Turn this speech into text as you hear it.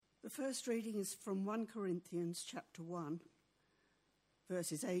first reading is from 1 Corinthians chapter 1,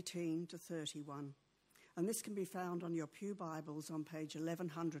 verses 18 to 31. And this can be found on your Pew Bibles on page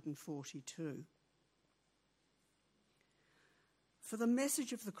 1142. For the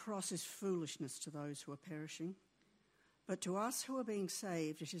message of the cross is foolishness to those who are perishing, but to us who are being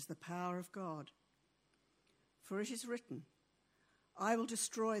saved it is the power of God. For it is written, I will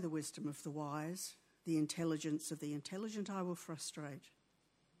destroy the wisdom of the wise, the intelligence of the intelligent I will frustrate.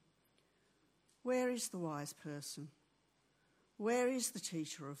 Where is the wise person? Where is the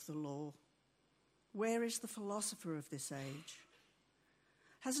teacher of the law? Where is the philosopher of this age?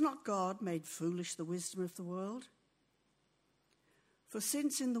 Has not God made foolish the wisdom of the world? For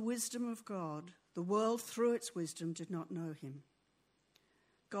since in the wisdom of God, the world through its wisdom did not know him,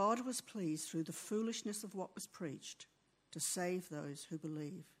 God was pleased through the foolishness of what was preached to save those who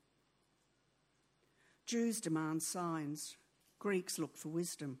believe. Jews demand signs, Greeks look for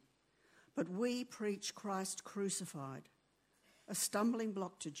wisdom, but we preach Christ crucified, a stumbling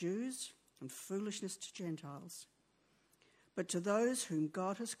block to Jews and foolishness to Gentiles. But to those whom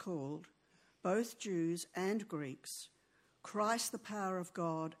God has called, both Jews and Greeks, Christ the power of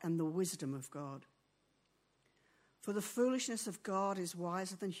God and the wisdom of God. For the foolishness of God is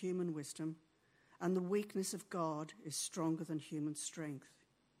wiser than human wisdom, and the weakness of God is stronger than human strength.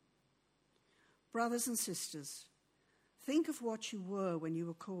 Brothers and sisters, think of what you were when you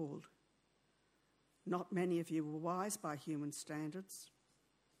were called. Not many of you were wise by human standards.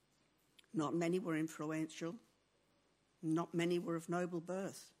 Not many were influential. Not many were of noble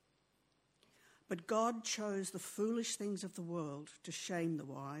birth. But God chose the foolish things of the world to shame the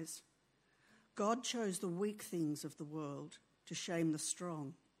wise. God chose the weak things of the world to shame the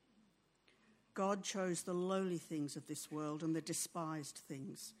strong. God chose the lowly things of this world and the despised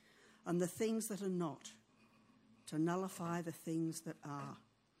things, and the things that are not, to nullify the things that are,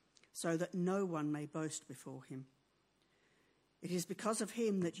 so that no one may boast before him. It is because of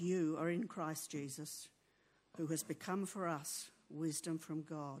him that you are in Christ Jesus, who has become for us wisdom from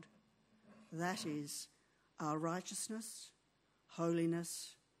God. That is our righteousness,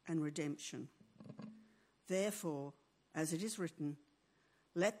 holiness, and redemption. Therefore, as it is written,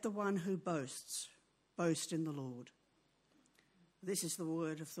 let the one who boasts boast in the Lord. This is the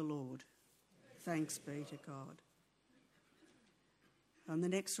word of the Lord. Thanks be to God. And the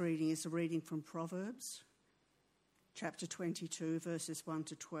next reading is a reading from Proverbs, chapter 22, verses 1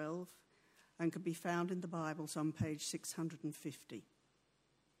 to 12, and can be found in the Bibles on page 650.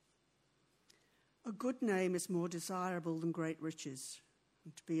 A good name is more desirable than great riches,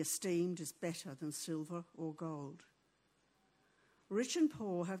 and to be esteemed is better than silver or gold. Rich and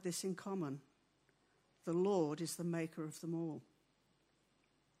poor have this in common. The Lord is the maker of them all.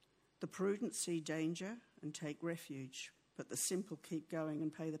 The prudent see danger and take refuge, but the simple keep going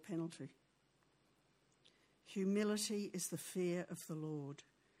and pay the penalty. Humility is the fear of the Lord.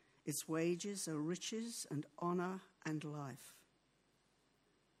 Its wages are riches and honour and life.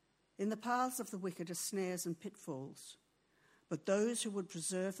 In the paths of the wicked are snares and pitfalls, but those who would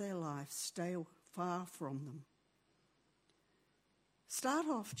preserve their life stay far from them.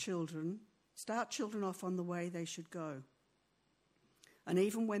 Start children off on the way they should go, and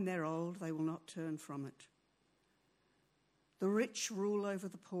even when they're old, they will not turn from it. The rich rule over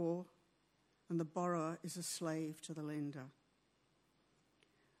the poor, and the borrower is a slave to the lender.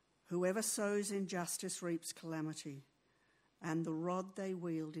 Whoever sows injustice reaps calamity, and the rod they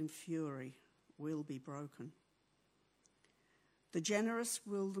wield in fury will be broken. The generous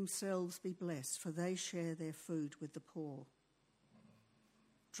will themselves be blessed, for they share their food with the poor.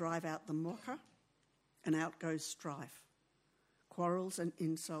 Drive out the mocker, and out goes strife. Quarrels and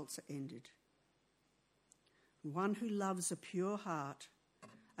insults are ended. One who loves a pure heart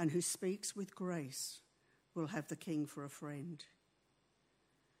and who speaks with grace will have the king for a friend.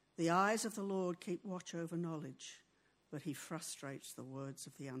 The eyes of the Lord keep watch over knowledge, but he frustrates the words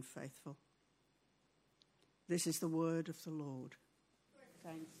of the unfaithful. This is the word of the Lord.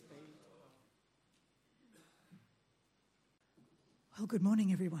 Thanks be. Well, good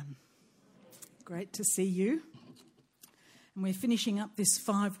morning, everyone. Great to see you. And we're finishing up this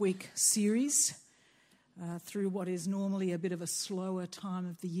 5-week series through what is normally a bit of a slower time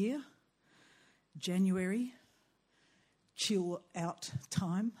of the year, January, chill out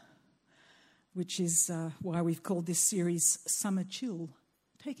time, which is why we've called this series Summer Chill,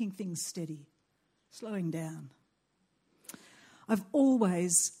 taking things steady, slowing down. I've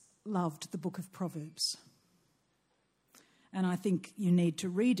always loved the book of Proverbs, and I think you need to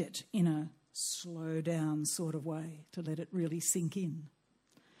read it in a slow down sort of way to let it really sink in.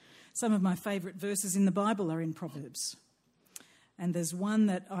 Some of my favourite verses in the Bible are in Proverbs. And there's one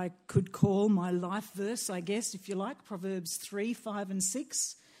that I could call my life verse, I guess, if you like, Proverbs 3, 5 and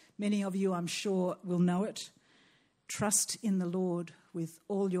 6. Many of you, I'm sure, will know it. Trust in the Lord with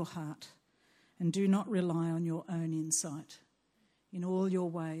all your heart and do not rely on your own insight. In all your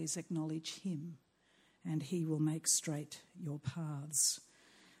ways acknowledge him and he will make straight your paths.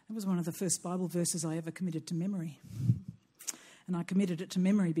 That was one of the first Bible verses I ever committed to memory. And I committed it to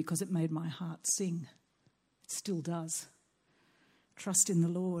memory because it made my heart sing. It still does. Trust in the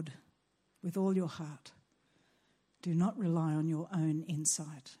Lord with all your heart. Do not rely on your own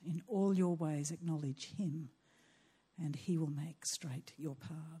insight. In all your ways acknowledge him and he will make straight your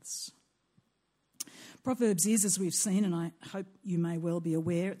paths. Proverbs is, as we've seen, and I hope you may well be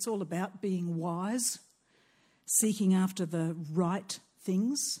aware, it's all about being wise, seeking after the right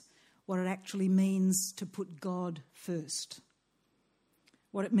things, what it actually means to put God first,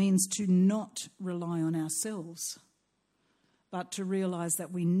 what it means to not rely on ourselves, but to realise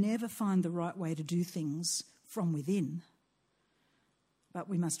that we never find the right way to do things from within, but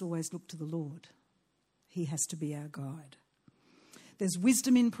we must always look to the Lord. He has to be our guide. There's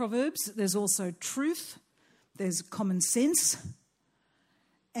wisdom in Proverbs, there's also truth, there's common sense,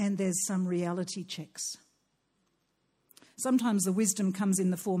 and there's some reality checks. Sometimes the wisdom comes in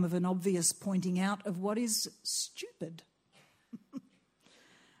the form of an obvious pointing out of what is stupid,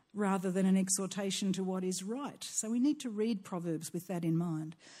 rather than an exhortation to what is right. So we need to read Proverbs with that in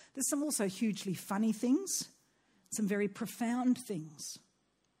mind. There's some also hugely funny things, some very profound things.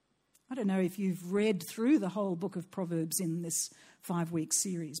 I don't know if you've read through the whole book of Proverbs in this 5-week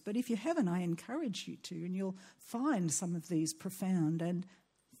series, but if you haven't, I encourage you to, and you'll find some of these profound and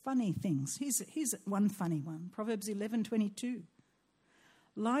funny things. Here's one funny one, Proverbs 11:22.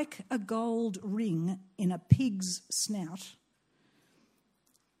 Like a gold ring in a pig's snout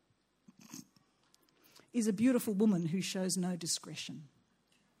is a beautiful woman who shows no discretion.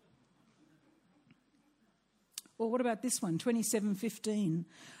 Or what about this one, 27:15?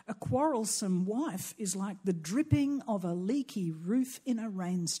 A quarrelsome wife is like the dripping of a leaky roof in a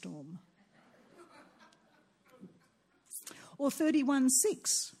rainstorm. Or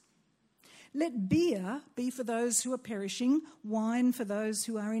 31:6. Let beer be for those who are perishing, wine for those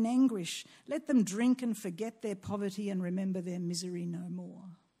who are in anguish. Let them drink and forget their poverty and remember their misery no more.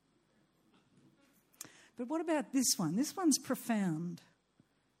 But what about this one? This one's profound.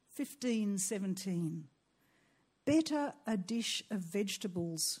 15:17. Better a dish of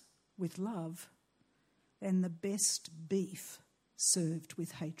vegetables with love than the best beef served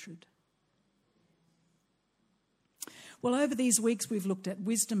with hatred. Well, over these weeks we've looked at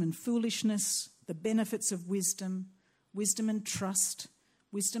wisdom and foolishness, the benefits of wisdom, wisdom and trust,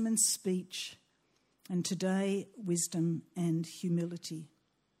 wisdom and speech, and today, wisdom and humility.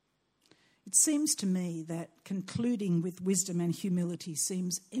 It seems to me that concluding with wisdom and humility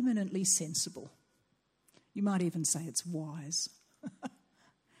seems eminently sensible. You might even say it's wise.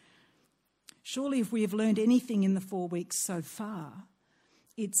 Surely if we have learned anything in the 4 weeks so far,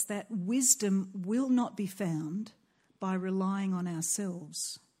 it's that wisdom will not be found by relying on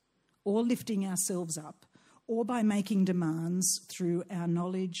ourselves or lifting ourselves up or by making demands through our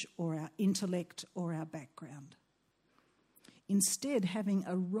knowledge or our intellect or our background. Instead, having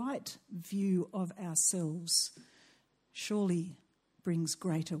a right view of ourselves surely brings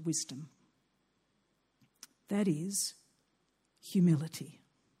greater wisdom. That is humility.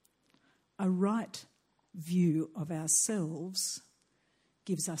 A right view of ourselves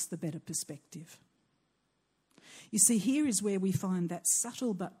gives us the better perspective. You see, here is where we find that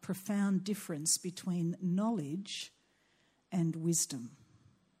subtle but profound difference between knowledge and wisdom.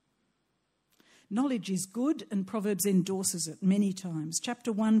 Knowledge is good, and Proverbs endorses it many times.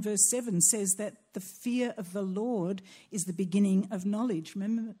 Chapter 1, verse 7 says that the fear of the Lord is the beginning of knowledge.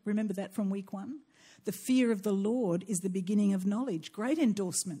 Remember that from week 1? The fear of the Lord is the beginning of knowledge. Great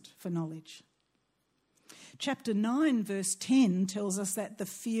endorsement for knowledge. Chapter 9, verse 10 tells us that the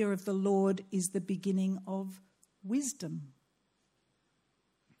fear of the Lord is the beginning of wisdom.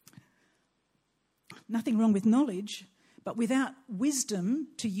 Nothing wrong with knowledge, but without wisdom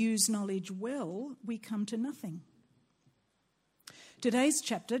to use knowledge well, we come to nothing. Today's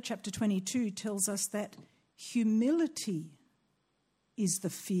chapter 22, tells us that humility is the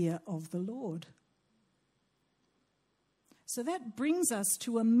fear of the Lord. So that brings us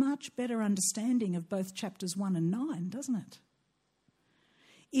to a much better understanding of both chapters 1 and 9, doesn't it?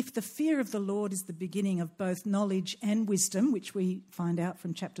 If the fear of the Lord is the beginning of both knowledge and wisdom, which we find out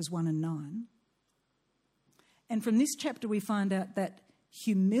from chapters 1 and 9, and from this chapter we find out that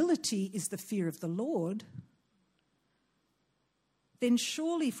humility is the fear of the Lord, then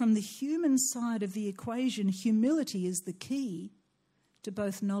surely from the human side of the equation, humility is the key to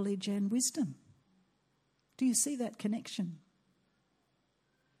both knowledge and wisdom. Do you see that connection?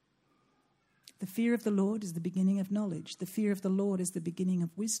 The fear of the Lord is the beginning of knowledge. The fear of the Lord is the beginning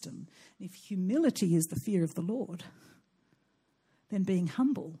of wisdom. If humility is the fear of the Lord, then being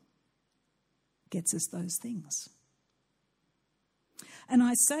humble gets us those things. And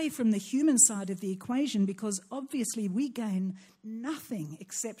I say from the human side of the equation because obviously we gain nothing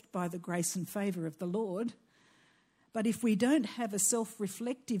except by the grace and favour of the Lord. But if we don't have a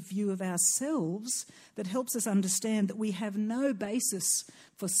self-reflective view of ourselves that helps us understand that we have no basis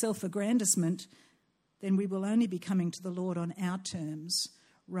for self-aggrandisement, then we will only be coming to the Lord on our terms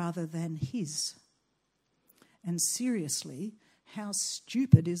rather than his. And seriously, how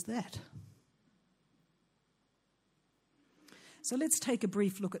stupid is that? So let's take a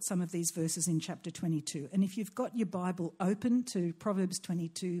brief look at some of these verses in chapter 22. And if you've got your Bible open to Proverbs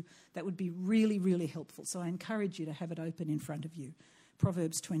 22, that would be really, really helpful. So I encourage you to have it open in front of you.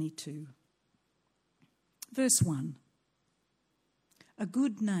 Proverbs 22. Verse 1. A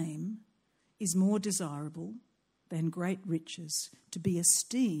good name is more desirable than great riches. To be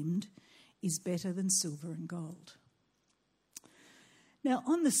esteemed is better than silver and gold. Now,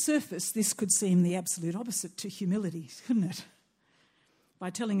 on the surface, this could seem the absolute opposite to humility, couldn't it? By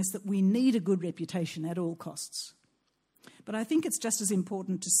telling us that we need a good reputation at all costs. But I think it's just as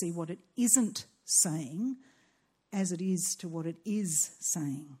important to see what it isn't saying as it is to what it is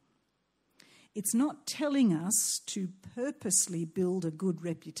saying. It's not telling us to purposely build a good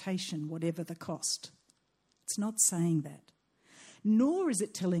reputation, whatever the cost. It's not saying that. Nor is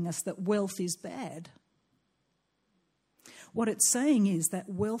it telling us that wealth is bad. What it's saying is that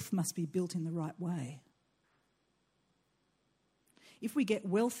wealth must be built in the right way. If we get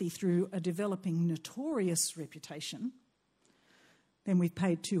wealthy through a developing notorious reputation, then we've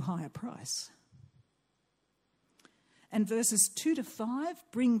paid too high a price. And verses 2 to 5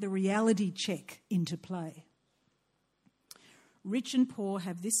 bring the reality check into play. Rich and poor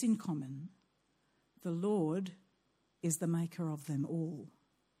have this in common: the Lord is the maker of them all.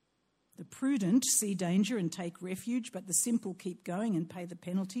 The prudent see danger and take refuge, but the simple keep going and pay the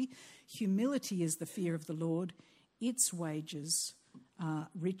penalty. Humility is the fear of the Lord. Its wages are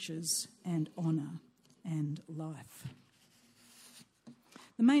riches and honour and life.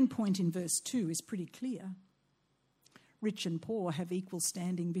 The main point in verse 2 is pretty clear. Rich and poor have equal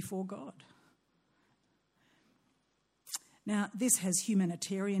standing before God. Now, this has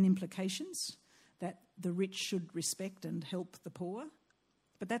humanitarian implications, that the rich should respect and help the poor,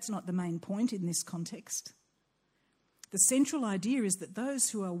 but that's not the main point in this context. The central idea is that those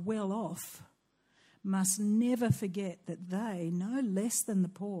who are well off must never forget that they, no less than the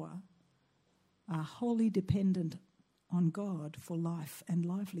poor, are wholly dependent on God for life and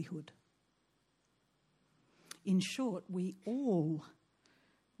livelihood. In short, we all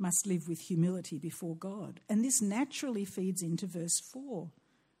must live with humility before God. And this naturally feeds into verse 4,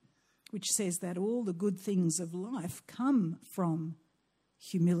 which says that all the good things of life come from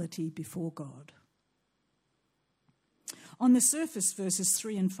humility before God. On the surface, verses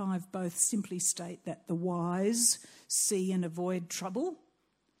 3 and 5 both simply state that the wise see and avoid trouble,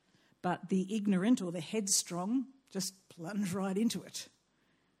 but the ignorant or the headstrong just plunge right into it.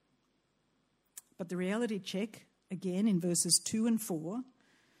 But the reality check, again in verses 2 and 4,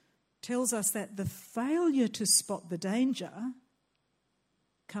 tells us that the failure to spot the danger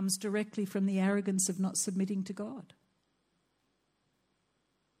comes directly from the arrogance of not submitting to God.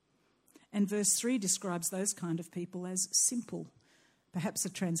 And verse 3 describes those kind of people as simple. Perhaps a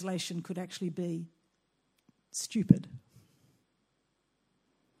translation could actually be stupid.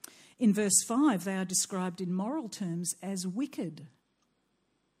 In verse 5, they are described in moral terms as wicked.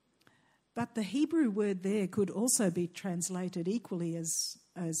 But the Hebrew word there could also be translated equally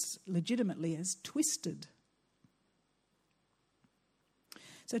as legitimately as twisted.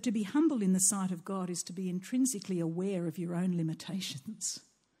 So to be humble in the sight of God is to be intrinsically aware of your own limitations.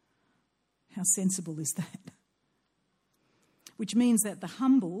 How sensible is that? Which means that the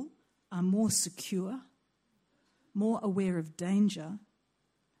humble are more secure, more aware of danger,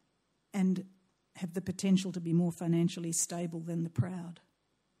 and have the potential to be more financially stable than the proud.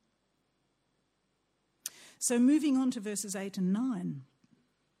 So moving on to verses 8 and 9.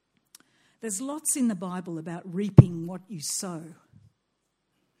 There's lots in the Bible about reaping what you sow.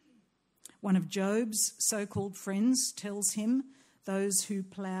 One of Job's so-called friends tells him, those who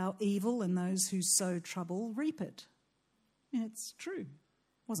plough evil and those who sow trouble reap it. And it's true.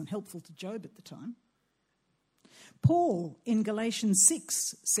 It wasn't helpful to Job at the time. Paul in Galatians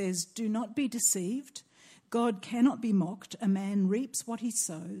 6 says, "Do not be deceived. God cannot be mocked. A man reaps what he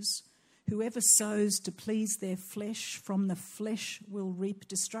sows. Whoever sows to please their flesh, from the flesh will reap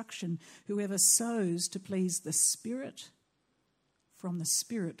destruction. Whoever sows to please the Spirit, from the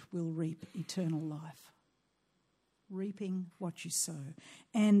Spirit will reap eternal life. Reaping what you sow.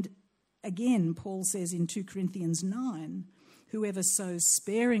 And again, Paul says in 2 Corinthians 9, whoever sows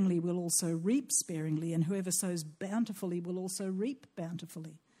sparingly will also reap sparingly, and whoever sows bountifully will also reap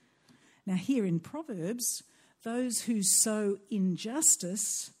bountifully. Now here in Proverbs, those who sow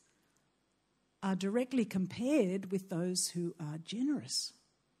injustice are directly compared with those who are generous.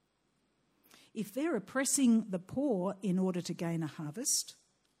 If they're oppressing the poor in order to gain a harvest,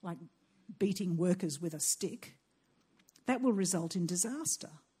 like beating workers with a stick, that will result in disaster.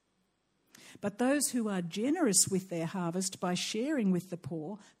 But those who are generous with their harvest by sharing with the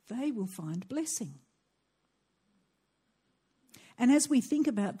poor, they will find blessing. And as we think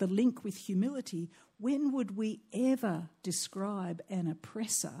about the link with humility, when would we ever describe an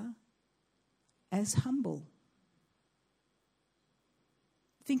oppressor as humble?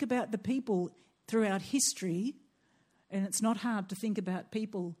 Think about the people throughout history, and it's not hard to think about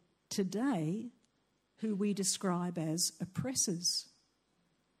people today who we describe as oppressors.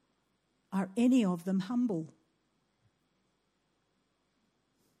 Are any of them humble?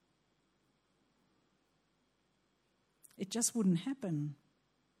 It just wouldn't happen.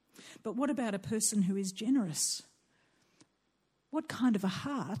 But what about a person who is generous? What kind of a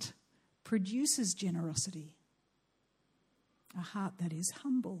heart produces generosity? A heart that is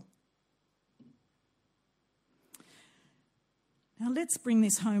humble. Now let's bring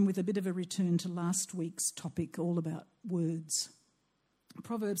this home with a bit of a return to last week's topic, all about words.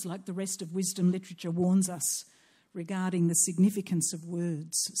 Proverbs, like the rest of wisdom literature, warns us regarding the significance of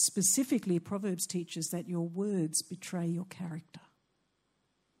words. Specifically, Proverbs teaches that your words betray your character.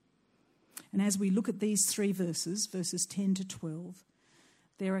 And as we look at these three verses, verses 10 to 12,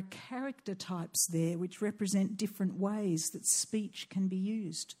 there are character types there which represent different ways that speech can be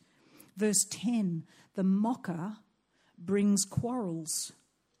used. Verse 10, the mocker brings quarrels.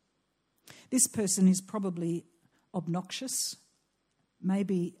 This person is probably obnoxious,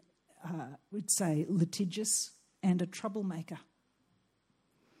 maybe we'd say litigious, and a troublemaker.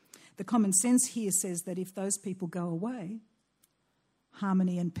 The common sense here says that if those people go away,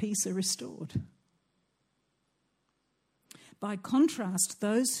 harmony and peace are restored. By contrast,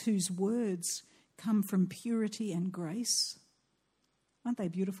 those whose words come from purity and grace, aren't they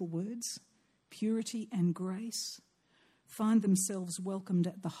beautiful words? Purity and grace, find themselves welcomed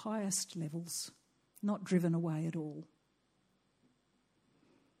at the highest levels, not driven away at all.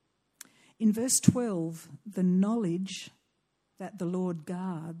 In verse 12, the knowledge that the Lord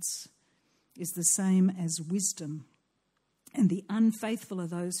guards is the same as wisdom, and the unfaithful are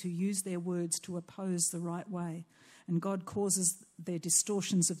those who use their words to oppose the right way, and God causes their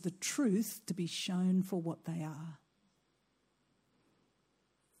distortions of the truth to be shown for what they are.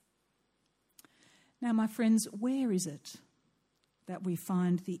 Now, my friends, where is it that we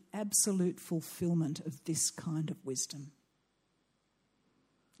find the absolute fulfillment of this kind of wisdom?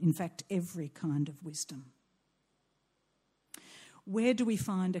 In fact, every kind of wisdom. Where do we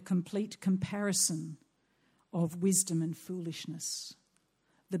find a complete comparison of wisdom and foolishness?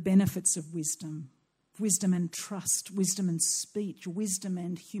 The benefits of wisdom, wisdom and trust, wisdom and speech, wisdom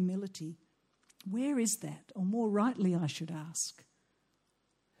and humility. Where is that? Or more rightly, I should ask,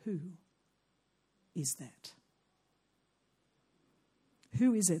 who is that?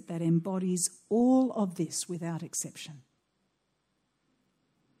 Who is it that embodies all of this without exception?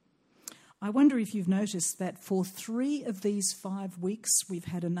 I wonder if you've noticed that for 3 of these 5 weeks, we've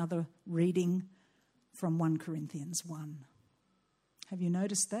had another reading from 1 Corinthians 1. Have you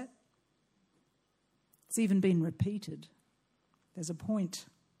noticed that? It's even been repeated. There's a point.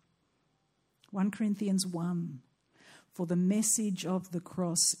 1 Corinthians 1. For the message of the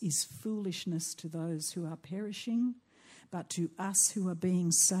cross is foolishness to those who are perishing, but to us who are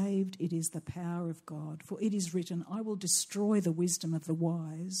being saved, it is the power of God. For it is written, I will destroy the wisdom of the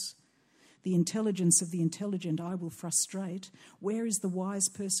wise. The intelligence of the intelligent I will frustrate. Where is the wise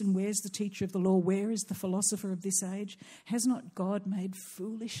person? Where is the teacher of the law? Where is the philosopher of this age? Has not God made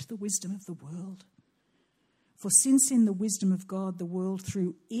foolish the wisdom of the world? For since in the wisdom of God the world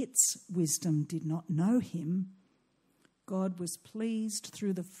through its wisdom did not know him, God was pleased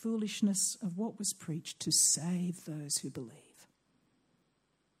through the foolishness of what was preached to save those who believe.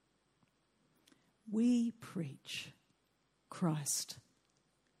 We preach Christ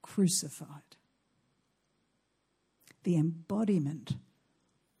crucified, the embodiment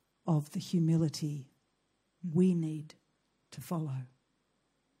of the humility we need to follow.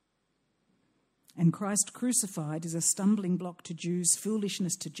 And Christ crucified is a stumbling block to Jews,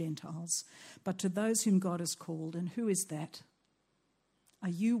 foolishness to Gentiles, but to those whom God has called. And who is that? Are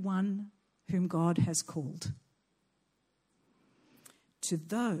you one whom God has called? To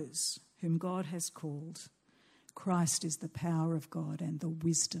those whom God has called, Christ is the power of God and the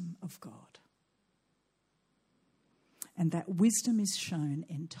wisdom of God. And that wisdom is shown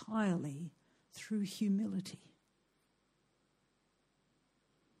entirely through humility.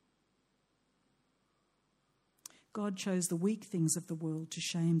 God chose the weak things of the world to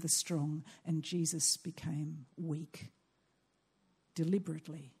shame the strong, and Jesus became weak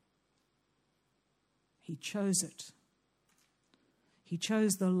deliberately. He chose it. He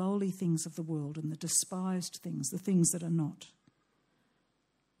chose the lowly things of the world and the despised things, the things that are not.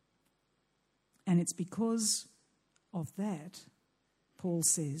 And it's because of that, Paul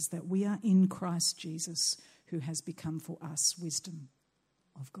says, that we are in Christ Jesus, who has become for us wisdom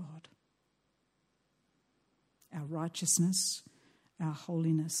of God. Our righteousness, our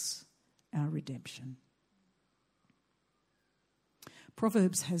holiness, our redemption.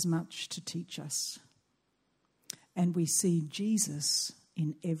 Proverbs has much to teach us, and we see Jesus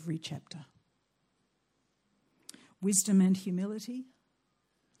in every chapter. Wisdom and humility,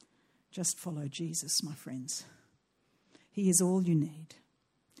 just follow Jesus, my friends. He is all you need.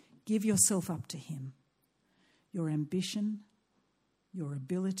 Give yourself up to him. Your ambition, your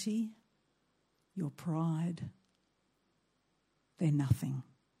ability, your pride, they're nothing.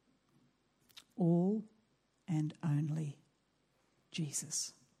 All and only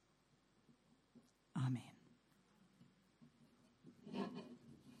Jesus. Amen.